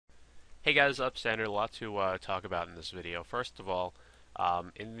Hey guys, Upstander, a lot to talk about in this video. First of all,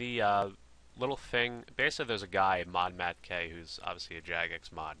 in the little thing, basically there's a guy, Mod Mat K, who's obviously a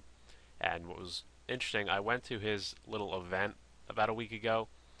Jagex mod. And what was interesting, I went to his little event about a week ago.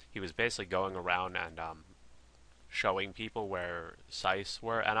 He was basically going around and showing people where sites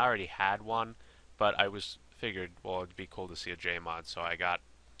were, and I already had one, but I was figured, well, it'd be cool to see a J mod, so I got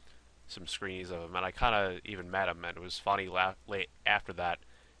some screenies of him, and I kind of even met him, and it was funny. Late after that,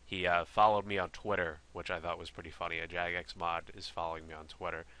 he followed me on Twitter, which I thought was pretty funny. A Jagex mod is following me on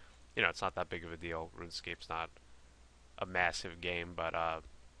Twitter. You know, it's not that big of a deal. RuneScape's not a massive game, but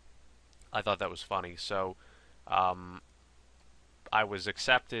I thought that was funny. So um, I was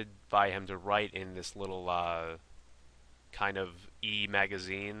accepted by him to write in this little kind of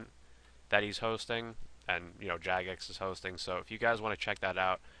e-magazine that he's hosting, and Jagex is hosting. So if you guys want to check that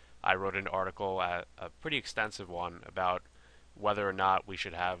out, I wrote an article, a pretty extensive one, about whether or not we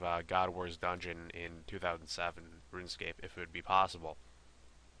should have God Wars Dungeon in 2007 RuneScape, if it would be possible.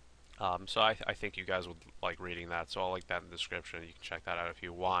 So I think you guys would like reading that, so I'll link that in the description. You can check that out if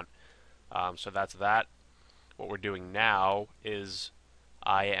you want. So that's that. What we're doing now is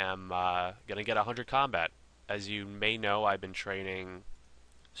I am going to get 100 combat. As you may know, I've been training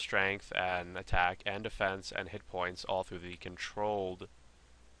strength and attack and defense and hit points all through the controlled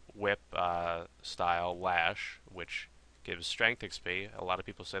whip style lash, which gives strength XP. A lot of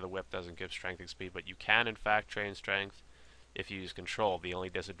people say the whip doesn't give strength XP, but you can in fact train strength if you use control. The only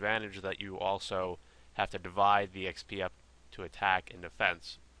disadvantage is that you also have to divide the XP up to attack and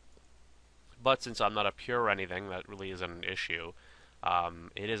defense. But since I'm not a pure or anything, that really isn't an issue.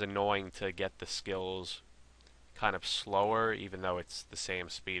 It is annoying to get the skills kind of slower, even though it's the same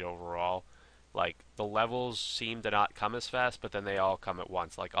speed overall. Like, the levels seem to not come as fast, but then they all come at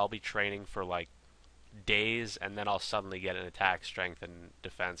once. Like, I'll be training for like days, and then I'll suddenly get an attack, strength, and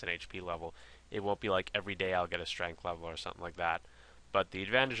defense and HP level. It won't be like every day I'll get a strength level or something like that. But the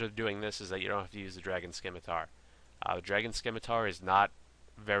advantage of doing this is that you don't have to use the Dragon Scimitar. The Dragon Scimitar is not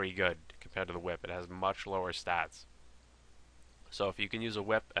very good compared to the whip. It has much lower stats. So if you can use a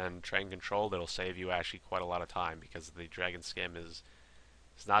whip and train controlled, it'll save you actually quite a lot of time, because the Dragon Skim is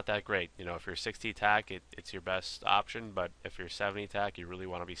not that great. You know, if you're 60 attack, it's your best option, but if you're 70 attack, you really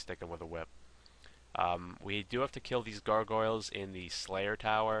want to be sticking with a whip. We do have to kill these gargoyles in the Slayer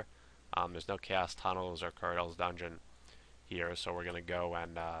Tower. There's no Chaos Tunnels or Curdle's Dungeon here, so we're going to go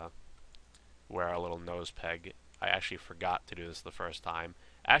and wear our little nose peg. I actually forgot to do this the first time.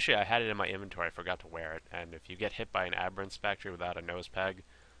 Actually, I had it in my inventory. I forgot to wear it, and if you get hit by an Aberrant Spectre without a nose peg,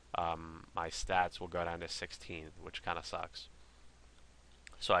 my stats will go down to 16, which kind of sucks.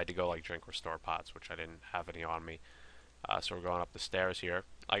 So I had to go like drink restore pots, which I didn't have any on me. So we're going up the stairs here.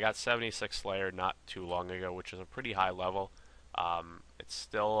 I got 76 Slayer not too long ago, which is a pretty high level. It's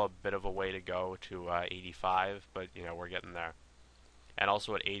still a bit of a way to go to 85, but we're getting there. And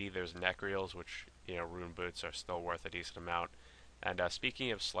also at 80 there's Necreals, which rune boots are still worth a decent amount. And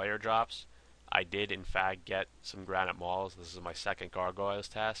speaking of Slayer drops, I did in fact get some Granite Mauls. This is my second Gargoyles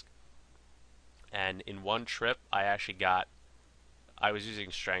task. And in one trip I actually got, I was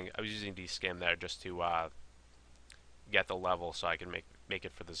using strength, I was using D-Skim there just to get the level so I can make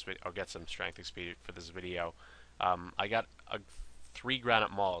it for this video, or get some strength XP for this video. I got 3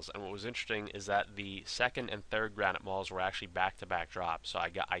 Granite Mauls, and what was interesting is that the second and third Granite Mauls were actually back-to-back drops. So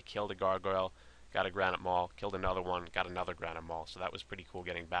I killed a Gargoyle, got a Granite Maul, killed another one, got another Granite Maul. So that was pretty cool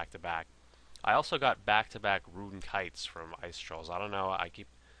getting back-to-back. I also got back-to-back Rune Kites from Ice Trolls. I don't know, I keep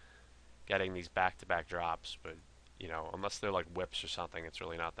getting these back-to-back drops, but unless they're like whips or something, it's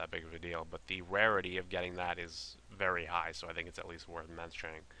really not that big of a deal. But the rarity of getting that is very high, so I think it's at least worth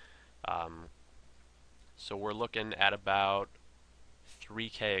mentioning. So we're looking at about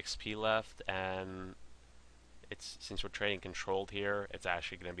 3k XP left, and since we're trading controlled here, it's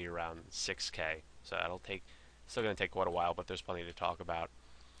actually going to be around 6k. So still going to take quite a while, but there's plenty to talk about.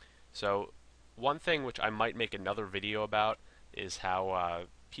 So one thing which I might make another video about is how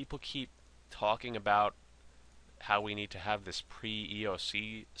people keep talking about how we need to have this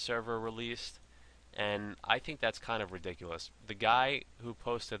pre-EoC server released, and I think that's kind of ridiculous. The guy who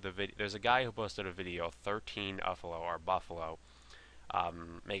posted the video, there's a guy who posted a video, 13 Buffalo,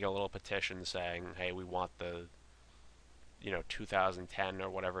 making a little petition saying, hey, we want the 2010 or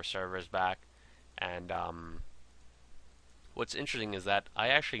whatever servers back. And what's interesting is that I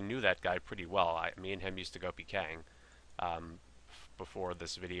actually knew that guy pretty well. Me and him used to go PKing before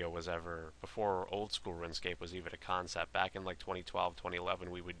this video was before Old School RuneScape was even a concept. Back in like 2012,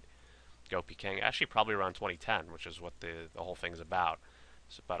 2011, we would go PKing. Actually, probably around 2010, which is what the whole thing's about.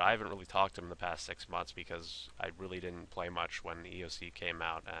 but I haven't really talked to him the past 6 months because I really didn't play much when EoC came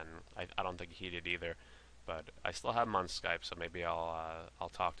out, and I don't think he did either. But I still have him on Skype, so maybe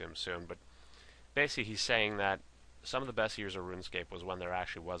I'll talk to him soon. But basically, he's saying that some of the best years of RuneScape was when there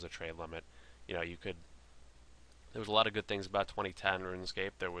actually was a trade limit. You know, there was a lot of good things about 2010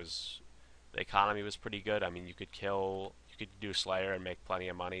 RuneScape. The economy was pretty good. I mean, you could do Slayer and make plenty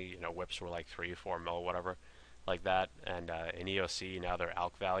of money. You know, whips were like 3 or 4 mil, whatever, like that. And in EoC now they're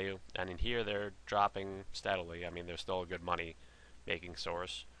ALK value, and in here they're dropping steadily. I mean, they're still a good money making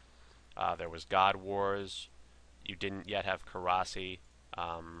source. There was God Wars. You didn't yet have Karasi.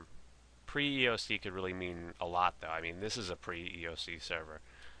 Pre-EoC could really mean a lot, though. I mean, this is a pre-EoC server.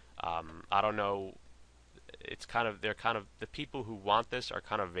 I don't know. The people who want this are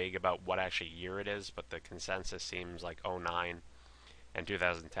kind of vague about what actually year it is, but the consensus seems like '09 and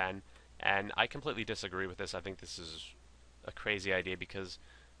 2010. And I completely disagree with this. I think this is a crazy idea because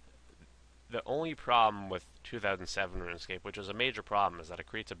the only problem with 2007 RuneScape, which is a major problem, is that it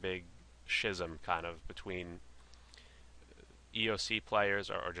creates a big schism kind of between EoC players,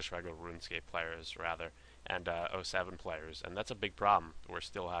 or just regular RuneScape players rather, and '07 players, and that's a big problem we're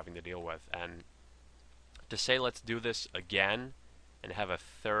still having to deal with. And to say let's do this again and have a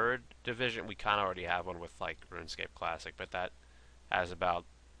third division, we kind of already have one with like RuneScape Classic, but that has about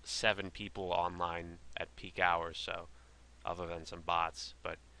 7 people online at peak hours, so other than some bots.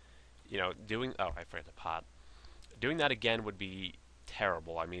 But you know, I forgot the pod. Doing that again would be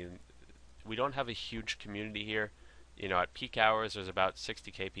terrible. I mean, we don't have a huge community here. You know, at peak hours there's about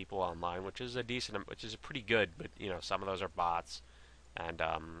 60k people online, which is pretty good, but you know, some of those are bots, and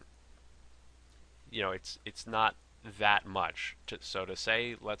you know, it's not that much. So to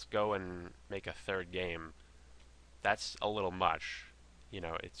say let's go and make a third game, that's a little much. You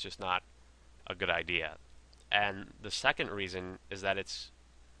know, it's just not a good idea. And the second reason is that it's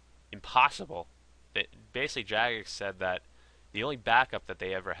impossible. Basically, Jagex said that the only backup that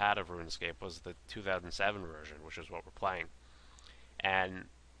they ever had of RuneScape was the 2007 version, which is what we're playing. And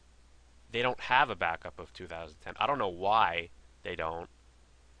they don't have a backup of 2010. I don't know why they don't.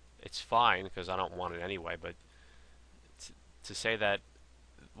 It's fine, because I don't want it anyway, but to say that,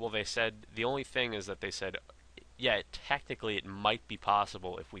 well, they said, the only thing is that they said, yeah, technically it might be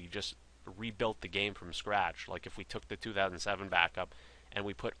possible if we just rebuilt the game from scratch. Like if we took the 2007 backup and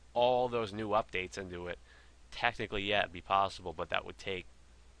we put all those new updates into it, technically, yeah, it'd be possible, but that would take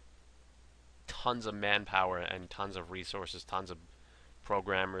tons of manpower and tons of resources, tons of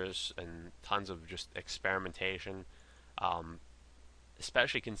programmers, and tons of just experimentation,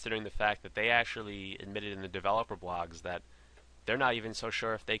 especially considering the fact that they actually admitted in the developer blogs that they're not even so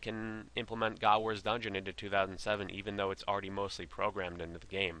sure if they can implement God Wars Dungeon into 2007, even though it's already mostly programmed into the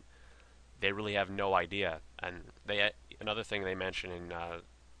game. They really have no idea. And another thing they mention in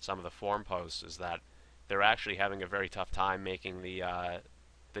some of the forum posts is that they're actually having a very tough time making the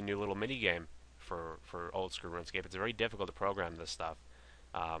new little mini game for Old School RuneScape. It's very difficult to program this stuff.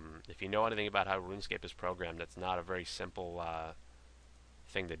 If you know anything about how RuneScape is programmed, it's not a very simple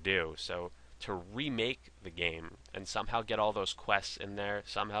thing to do. So to remake the game and somehow get all those quests in there,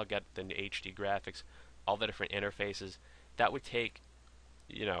 somehow get the HD graphics, all the different interfaces, that would take,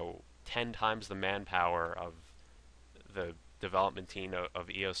 you know, 10 times the manpower of the development team of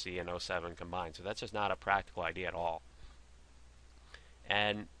EoC and '07 combined. So that's just not a practical idea at all.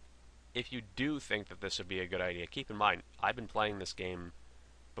 And if you do think that this would be a good idea, keep in mind, I've been playing this game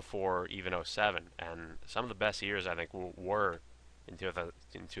before even '07, and some of the best years I think were in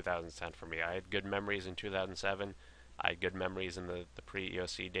 2010 for me. I had good memories in 2007. I had good memories in the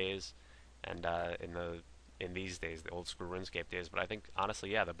pre-EoC days, and in these days, the Old School RuneScape days. But I think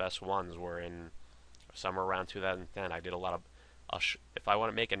honestly, yeah, the best ones were in somewhere around 2010. I did a lot of. If I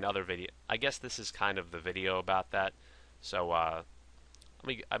want to make another video, I guess this is kind of the video about that. So I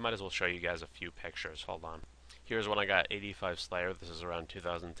might as well show you guys a few pictures. Hold on. Here's when I got 85 Slayer. This is around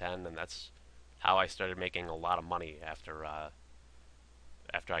 2010, and that's how I started making a lot of money after I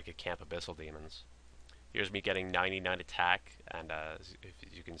could camp Abyssal Demons. Here's me getting 99 attack, and if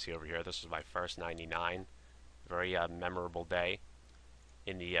you can see over here, this was my first 99. Very memorable day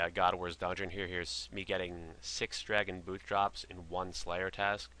in the God Wars dungeon. Here's me getting 6 Dragon Boot drops in 1 Slayer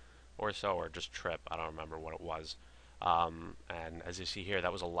task, or so, or just trip. I don't remember what it was. And as you see here,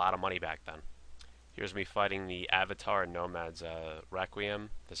 that was a lot of money back then. Here's me fighting the Avatar Nomad's Requiem.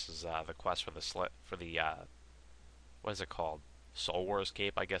 This is the quest for the what is it called? Soul Wars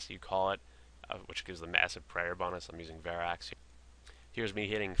Cape, I guess you call it, which gives the massive prayer bonus. I'm using Verax here. Here's me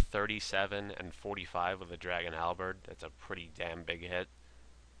hitting 37 and 45 with the Dragon Halberd. That's a pretty damn big hit.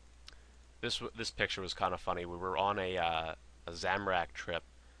 This picture was kind of funny. We were on a a Zamrak trip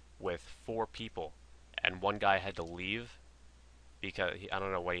with 4 people, and one guy had to leave because I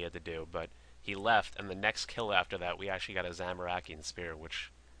don't know what he had to do, but he left, and the next kill after that, we actually got a Zamarakian spear,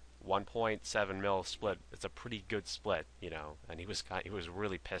 which 1.7 mil split. It's a pretty good split, you know. And he was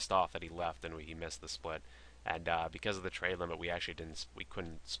really pissed off that he left and he missed the split. And because of the trade limit, we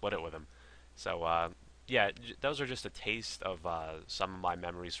couldn't split it with him. So yeah, those are just a taste of some of my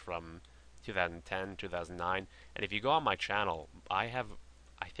memories from 2010, 2009. And if you go on my channel, I have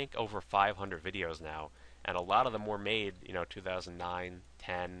I think over 500 videos now, and a lot of them were made, you know, 2009,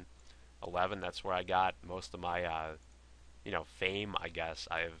 10, 11. That's where I got most of my you know, fame, I guess.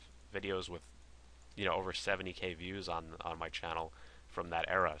 I have videos with, you know, over 70K views on my channel from that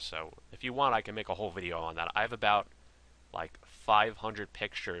era. So if you want, I can make a whole video on that. I have about like 500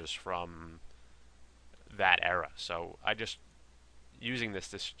 pictures from that era. So I just using this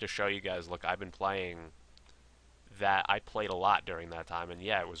to show you guys, look, I've been playing that. I played a lot during that time, and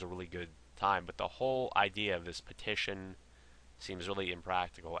yeah, it was a really good time. But the whole idea of this petition seems really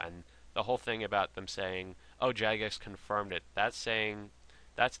impractical, and the whole thing about them saying, "Oh, Jagex confirmed it," that's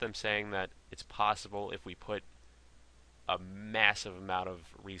them saying that it's possible if we put a massive amount of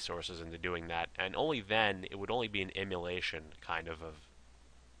resources into doing that, and only then it would only be an emulation kind of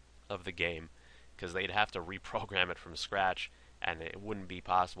the game, because they'd have to reprogram it from scratch, and it wouldn't be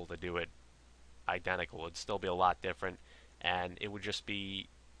possible to do it identical. It'd still be a lot different, and it would just be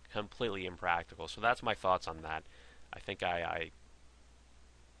completely impractical. So that's my thoughts on that. I think I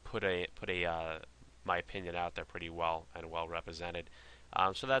put my opinion out there pretty well and well represented.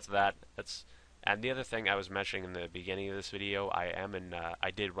 So that's that. And the other thing I was mentioning in the beginning of this video,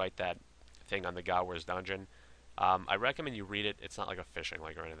 I did write that thing on the God Wars dungeon. I recommend you read it. It's not like a phishing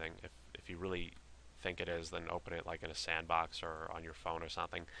link or anything. If you really think it is, then open it like in a sandbox or on your phone or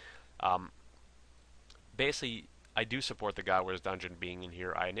something. Basically, I do support the God Wars dungeon being in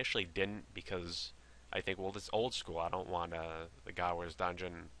here. I initially didn't because I think, well, it's old school. I don't want the God Wars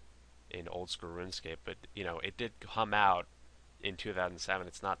dungeon in Old School RuneScape. But you know, it did come out in 2007.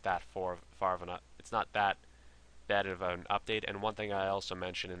 It's not that it's not that bad of an update. And one thing I also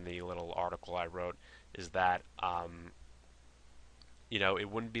mentioned in the little article I wrote is that you know,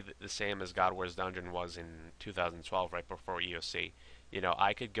 it wouldn't be the same as God Wars Dungeon was in 2012, right before EoC. You know,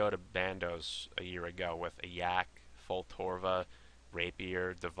 I could go to Bandos a year ago with a Yak, full Torva,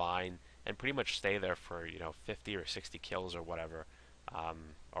 Rapier, Divine, and pretty much stay there for, you know, 50 or 60 kills or whatever.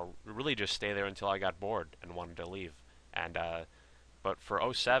 Or really just stay there until I got bored and wanted to leave. And but for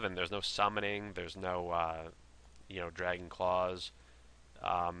 07, there's no summoning, there's no you know, Dragon Claws.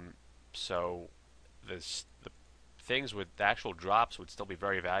 So the things with the actual drops would still be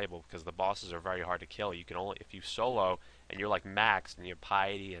very valuable because the bosses are very hard to kill. You can only, if you solo and you're like maxed and you have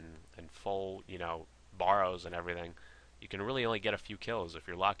piety and full, you know, borrows and everything, you can really only get a few kills if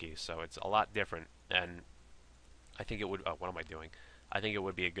you're lucky. So it's a lot different, and I think it would. Oh, what am I doing? I think it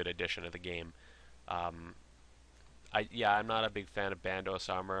would be a good addition to the game. I'm not a big fan of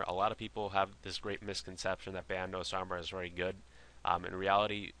Bandos armor. A lot of people have this great misconception that Bandos armor is very good. In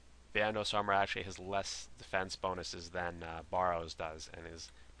reality, Bandos armor actually has less defense bonuses than Borrows does, and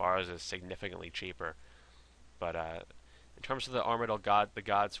Borrows is significantly cheaper. But in terms of the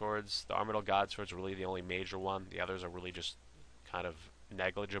God Swords, the Armadyl God Sword's really the only major one. The others are really just kind of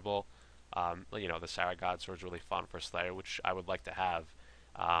negligible. You know, the Sarah God Sword's really fun for Slayer, which I would like to have.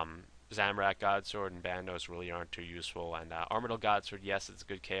 Zamrak God Sword and Bandos really aren't too useful, and Armadyl God Sword, yes, it's a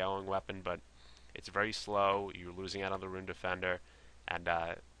good KOing weapon, but it's very slow. You're losing out on the Rune Defender, and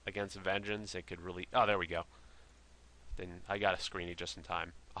against Vengeance, it could really... Oh, there we go. Then I got a screeny just in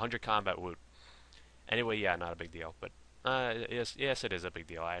time. 100 combat woot. Anyway, yeah, not a big deal, but yes, it is a big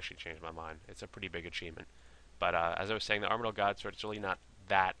deal. I actually changed my mind. It's a pretty big achievement. But as I was saying, the Armadyl God Sword, it's really not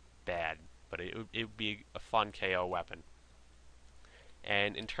that bad, but it would be a fun KO weapon.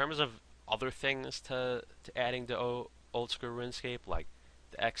 And in terms of other things to adding to Old School RuneScape, like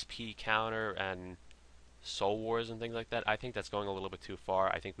the XP counter and Soul Wars and things like that, I think that's going a little bit too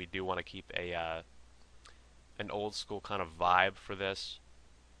far. I think we do want to keep an old school kind of vibe for this.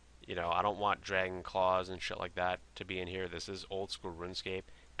 You know, I don't want Dragon Claws and shit like that to be in here. This is Old School RuneScape,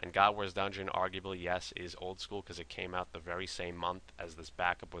 and God Wars Dungeon, arguably, yes, is old school because it came out the very same month as this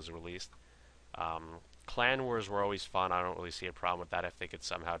backup was released. Clan Wars were always fun. I don't really see a problem with that if they could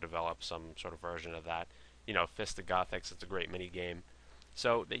somehow develop some sort of version of that. You know, Fist of Gothics, it's a great mini game.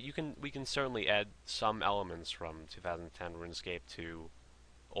 So that we can certainly add some elements from 2010 RuneScape to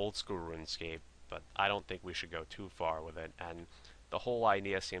Old School RuneScape, but I don't think we should go too far with it. And the whole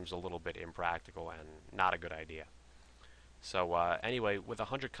idea seems a little bit impractical and not a good idea. So anyway, with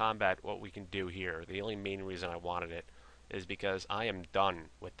 100 combat, what we can do here, the only main reason I wanted it is because I am done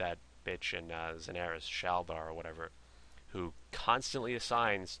with that bitch in Zenaris, Shaldar or whatever, who constantly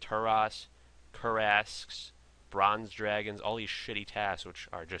assigns Turas, Kurasks, Bronze Dragons, all these shitty tasks, which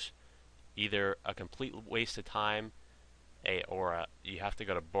are just either a complete waste of time, you have to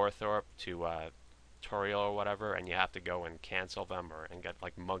go to Borthorpe to Toriel or whatever, and you have to go and cancel them and get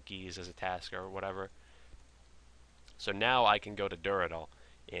like monkeys as a task or whatever. So now I can go to Duradel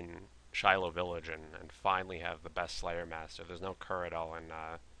in Shiloh Village and finally have the best Slayer Master. There's no Kuradel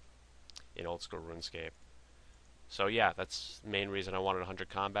in Old School RuneScape. So yeah, that's the main reason I wanted 100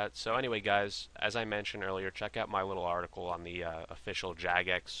 combat. So anyway, guys, as I mentioned earlier, check out my little article on the official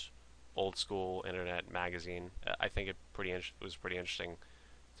Jagex Old School Internet magazine. I think it was pretty interesting.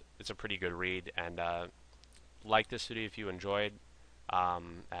 It's a pretty good read, and like this video if you enjoyed.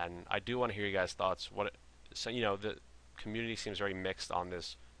 And I do want to hear you guys' thoughts. So the community seems very mixed on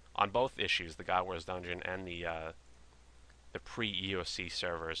both issues, the God Wars Dungeon and the Pre-EoC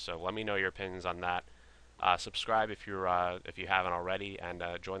servers. So let me know your opinions on that. Subscribe if you haven't already, and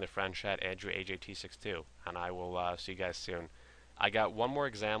join the friend chat, Andrew AJT62, and I will see you guys soon. I got one more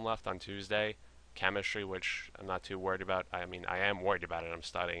exam left on Tuesday, chemistry, which I'm not too worried about. I mean, I am worried about it. I'm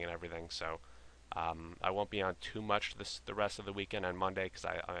studying and everything, so I won't be on too much the rest of the weekend on Monday because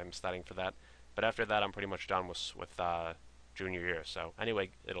I'm studying for that. But after that, I'm pretty much done with junior year. So anyway,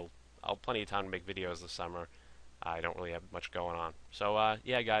 I'll have plenty of time to make videos this summer. I don't really have much going on. So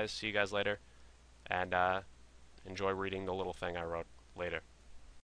yeah, guys, see you guys later. And enjoy reading the little thing I wrote later.